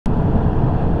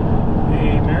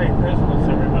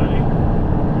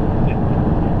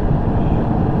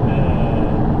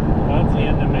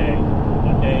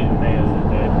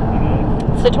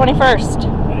It's the 21st.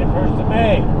 21st of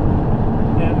May.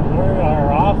 And we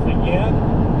are off again.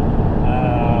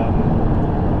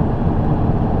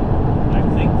 I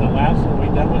think the last one we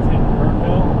done was in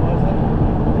Kerrville, was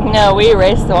it? No, we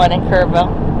raced the one in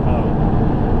Kerrville. Oh.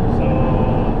 So,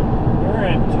 we're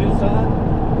in Tucson.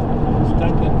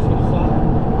 Stuck in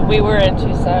Tucson. We were in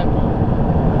Tucson.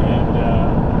 And,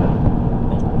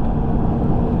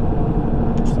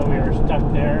 so we were stuck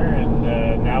there,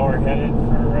 and now we're headed for,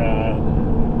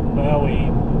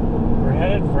 we're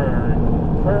headed for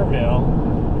Kerrville,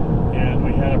 and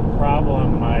we had a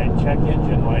problem. My check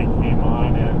engine light came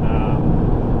on, and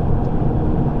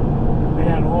we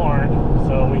had horn,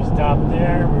 so we stopped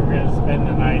there. We were going to spend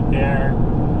the night there,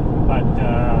 but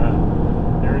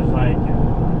there's like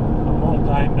a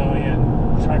multi-million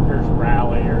truckers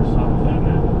rally or something,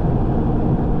 and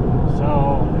so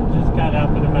I just got up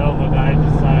in the middle of the night,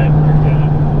 decided we're going to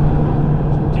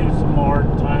do some more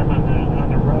time on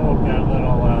the road. Got a little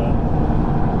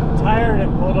tired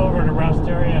and pulled over to rest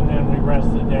area, and then we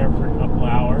rested there for a couple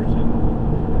hours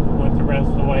and went the rest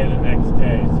of the way the next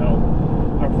day. So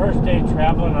our first day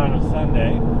traveling on a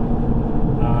Sunday.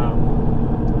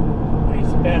 We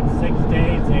spent 6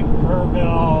 days in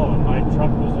Kerrville, and my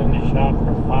truck was in the shop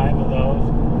for 5 of those,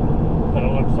 but it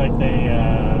looks like they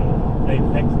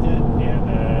fixed it, and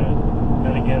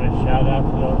gotta give a shout out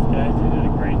to those guys. They did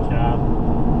a great job.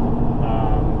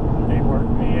 They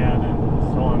worked me in and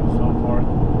so on and so forth.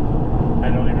 I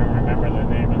don't even remember the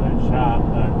name of that shop,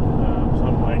 but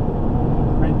something like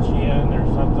Princian or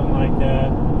something like that.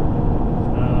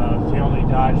 It's the only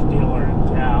Dodge dealer in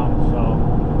town, so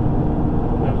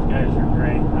those guys are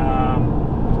great.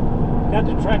 Got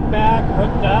the truck back,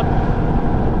 hooked up.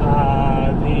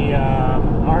 The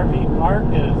RV park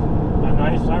is a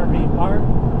nice RV park.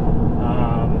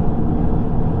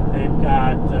 They've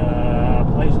got a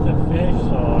place to fish,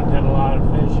 so I did a lot of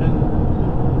fishing.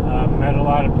 Met a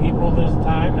lot of people this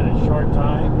time in a short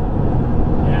time,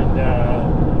 and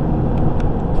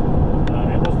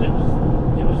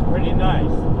it was pretty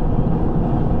nice.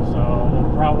 So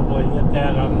we'll probably hit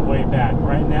that on the way back.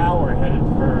 Right now we're headed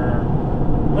for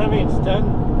Livingston,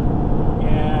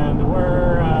 and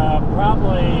we're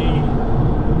probably,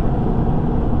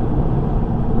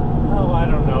 oh, I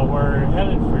don't know, we're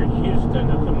headed for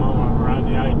Houston at the moment. We're on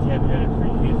the I-10 headed for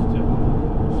Houston.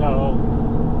 So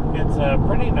it's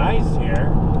pretty nice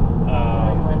here.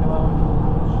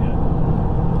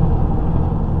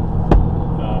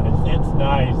 It's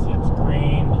nice. It's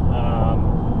green.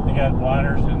 They got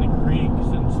waters in the creeks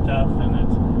and stuff, and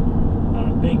it's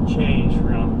a big change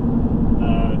from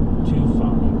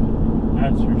Tucson.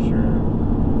 That's for sure.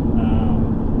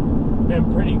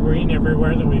 Been pretty green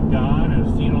everywhere that we've gone.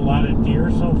 I've seen a lot of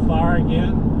deer so far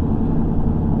again.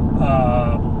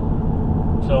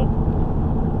 So,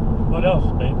 what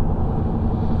else, babe?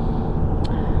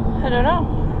 I don't know.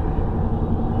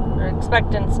 We're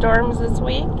expecting storms this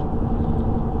week.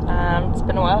 It's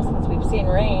been a while since we've seen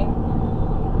rain.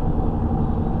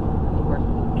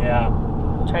 Yeah.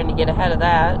 Trying to get ahead of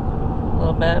that a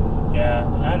little bit. Yeah,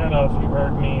 I don't know if you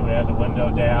heard me. We had the window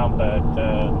down, but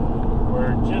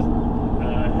we're just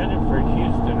headed for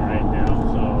Houston right now.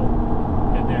 So,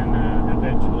 and then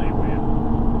eventually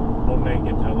we'll make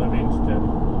it to Livingston.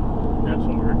 That's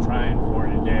what we're trying for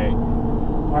today.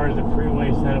 Part of the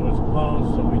freeway said it was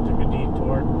closed, so we took a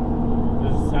detour.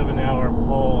 This is a 7-hour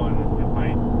pull, and it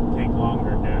might take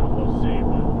longer now. We'll see.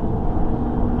 But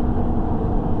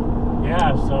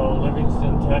yeah, so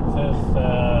Livingston, Texas,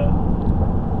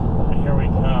 here we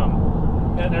come.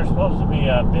 And there's supposed to be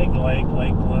a big lake,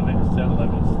 Lake Livingston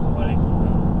Lake.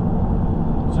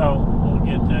 So we'll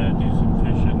get to do some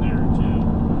fishing there too.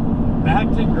 Back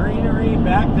to greenery,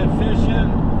 back to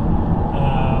fishing.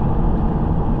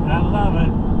 I love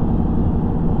it.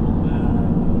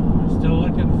 Still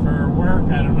looking for work.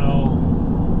 I don't know.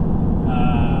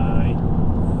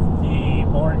 The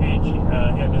mortgage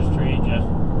industry just,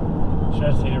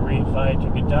 especially the refi,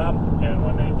 took a dump, and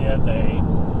when they did, they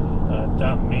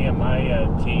dumped me and my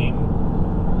team.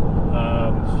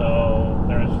 So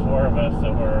there's 4 of us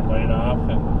that were laid off,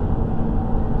 and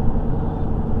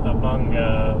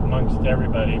amongst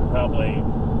everybody, probably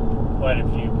quite a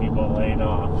few people laid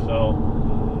off. So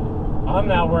I'm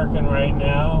not working right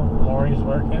now. Lori's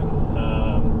working,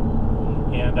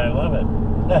 and I love it.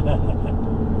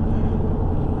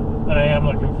 But I am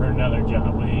looking for another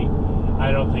job.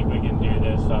 I don't think we can do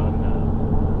this on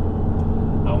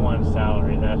one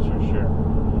salary, that's for sure.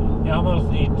 You almost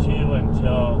need 2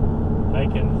 until I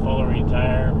can fully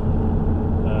retire,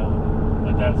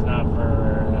 but that's not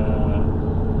for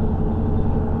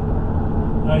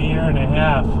a year and a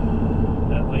half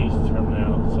at least from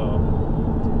now. So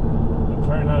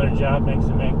for another job, make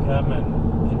some income,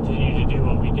 and continue to do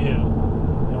what we do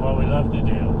and what we love to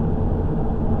do.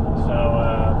 So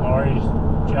Lori's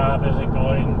job isn't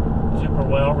going super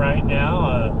well right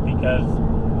now because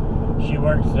she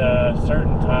works a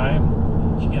certain time.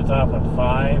 She gets off at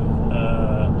 5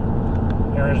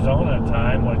 Arizona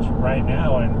time, which right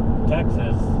now in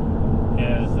Texas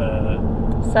is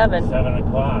 7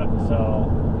 o'clock. So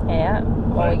yeah,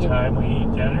 by the time we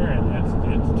eat dinner, and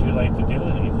it's too late to do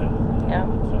anything. Yeah.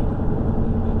 So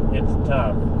it's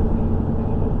tough.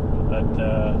 But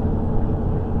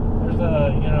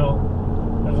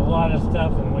there's a lot of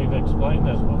stuff, and we've explained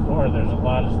this before. There's a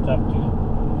lot of stuff to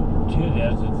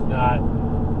this. It's not,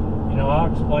 I'll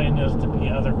explain this to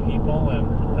other people and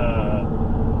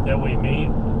that we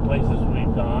meet, places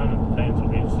we've gone, and things that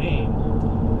we've seen.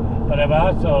 But I've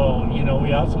also,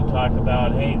 we also talk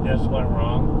about, hey, this went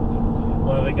wrong.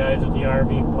 One of the guys at the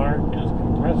RV park, his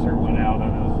compressor went out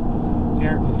on his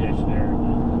air conditioner,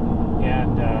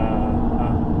 and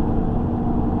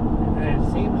it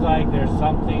seems like there's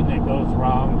something that goes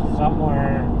wrong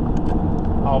somewhere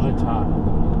all the time.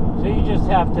 So you just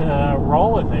have to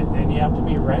roll with it, and you have to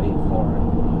be ready for it,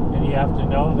 and you have to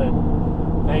know that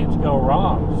things go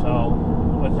wrong. So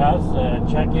with us,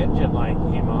 check engine light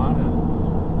came on,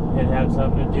 and it had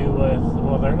something to do with,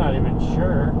 well, they're not even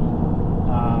sure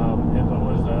if it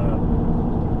was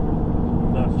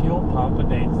the fuel pump, but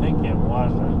they think it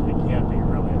wasn't. It can't be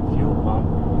really a fuel pump. I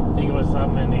think it was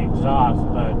something in the exhaust,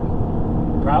 but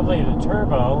probably the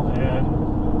turbo, and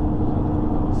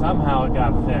somehow it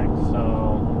got fixed.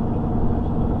 So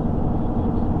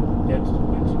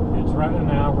it's running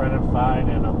now, running fine,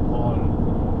 and I'm pulling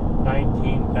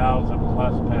 19,000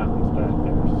 plus pounds back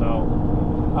there. So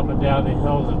up and down the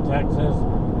hills of Texas,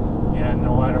 and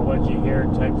no matter what you hear,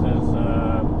 Texas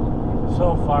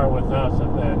so far with us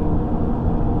have been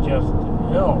just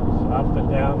hills, up and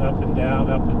down, up and down,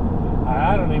 up and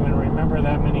I don't even remember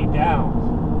that many downs.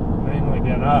 Mainly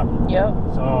been up. Yep.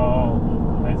 So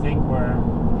I think we're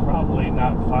probably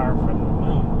not far from the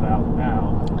moon about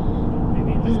now. We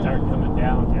need to start coming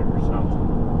down here or something.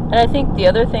 And I think the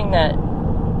other thing that,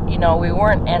 we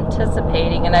weren't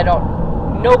anticipating, and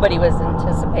nobody was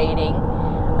anticipating,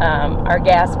 our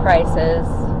gas prices.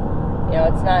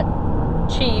 It's not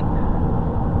cheap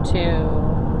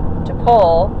to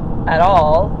pull at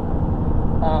all.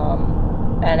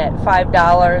 And at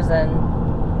 $5, and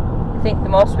I think the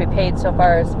most we paid so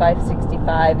far is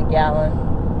 $5.65 a gallon.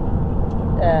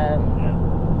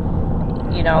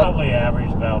 Probably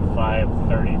average about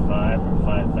 $5.35 or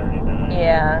 $5.39.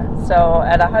 Yeah, so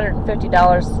at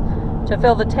 $150 to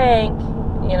fill the tank,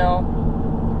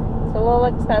 it's a little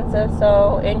expensive.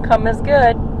 So income is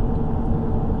good.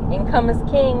 Income is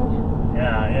king.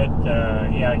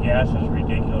 Yeah, gas is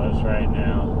ridiculous right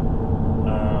now.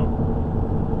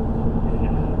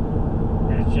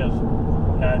 It's just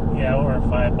over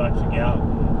 $5 a gallon.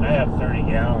 I have 30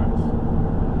 gallons.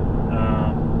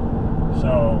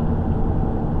 So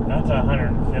that's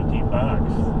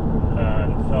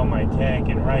 $150 to fill my tank,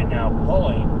 and right now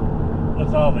pulling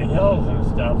with all the hills and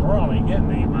stuff, we're only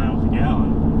getting 8 miles a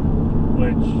gallon,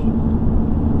 which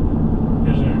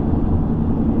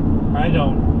isn't, I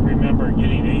don't remember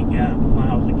getting 8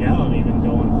 miles a gallon even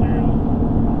going through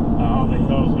all the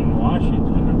hills in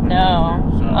Washington. No,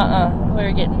 we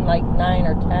were getting like 9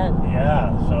 or 10.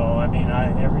 Yeah, so I mean,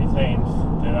 everything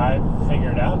that I've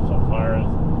figured out so far has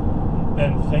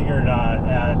been figured out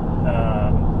at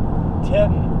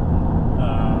 10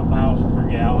 miles per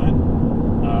gallon.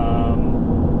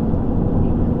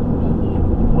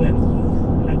 With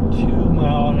a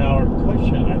 2-mile-an-hour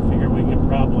cushion, I figure we could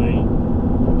probably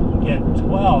get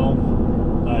 12,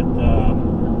 but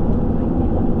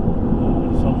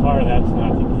so far that's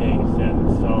not the case, and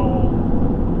so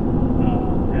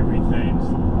everything's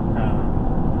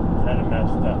kind of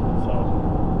messed up. So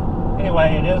anyway,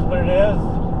 it is what it is.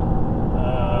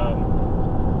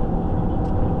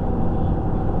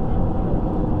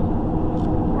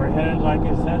 We're headed, like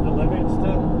I said, to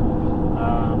Livingston.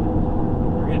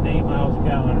 We're getting 8 miles a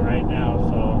gallon right now,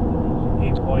 so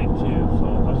 8.2, so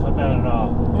that's not bad at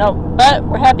all. No, but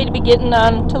we're happy to be getting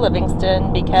on to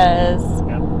Livingston because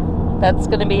that's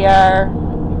going to be our...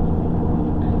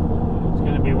 It's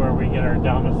going to be where we get our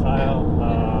domicile,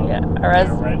 our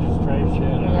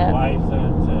registration, our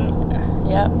license, and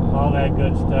all that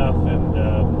good stuff, and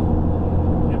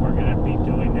we're going to be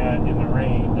doing that in the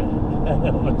rain.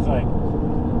 It looks like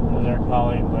they're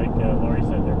calling, like Lori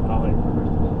said, they're calling for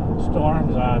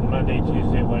storms on Monday,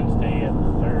 Tuesday, Wednesday,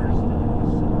 and Thursday.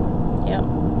 So. Yep.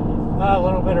 A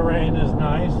little bit of rain is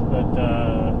nice, but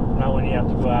not when you have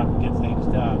to go out and get things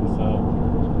done. So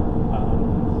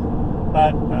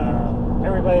But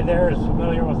everybody there is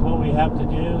familiar with what we have to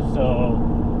do, so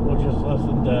we'll just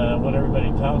listen to what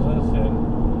everybody tells us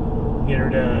and get her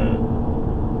to.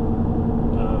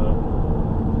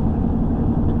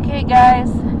 Okay,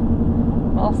 guys,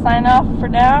 we'll sign off for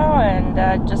now, and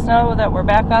just know that we're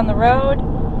back on the road.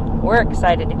 We're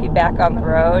excited to be back on the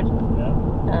road. Yeah.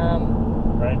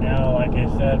 Right now, like I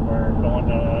said, we're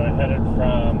headed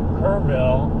from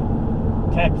Kerrville,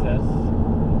 Texas,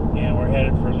 and we're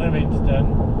headed for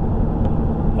Livingston,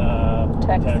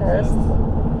 Texas,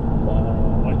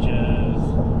 which is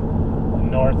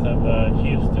north of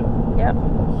Houston. Yep.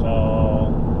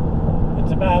 So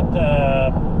it's about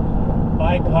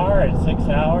by car it's 6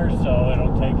 hours, so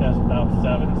it'll take us about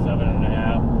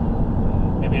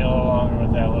 7.5, maybe a little longer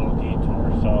with that little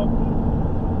detour. So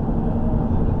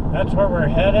that's where we're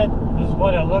headed. This is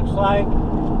what it looks like.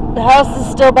 The house is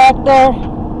still back there.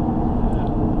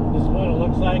 This is what it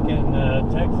looks like in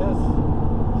Texas.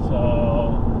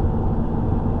 So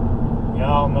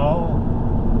y'all know.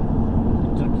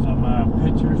 Took some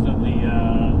pictures of the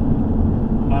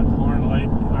Buckhorn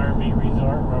Lake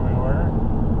Resort where we were.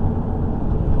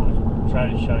 I'll try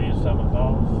to show you some of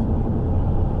those.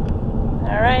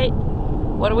 All right.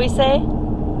 What do we say?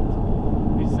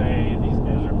 We say these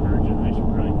guys are virgin. They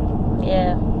should probably go.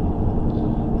 Yeah.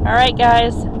 All right,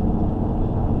 guys.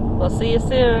 We'll see you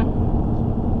soon.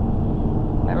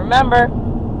 And remember,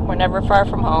 we're never far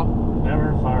from home.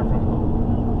 Never far from home.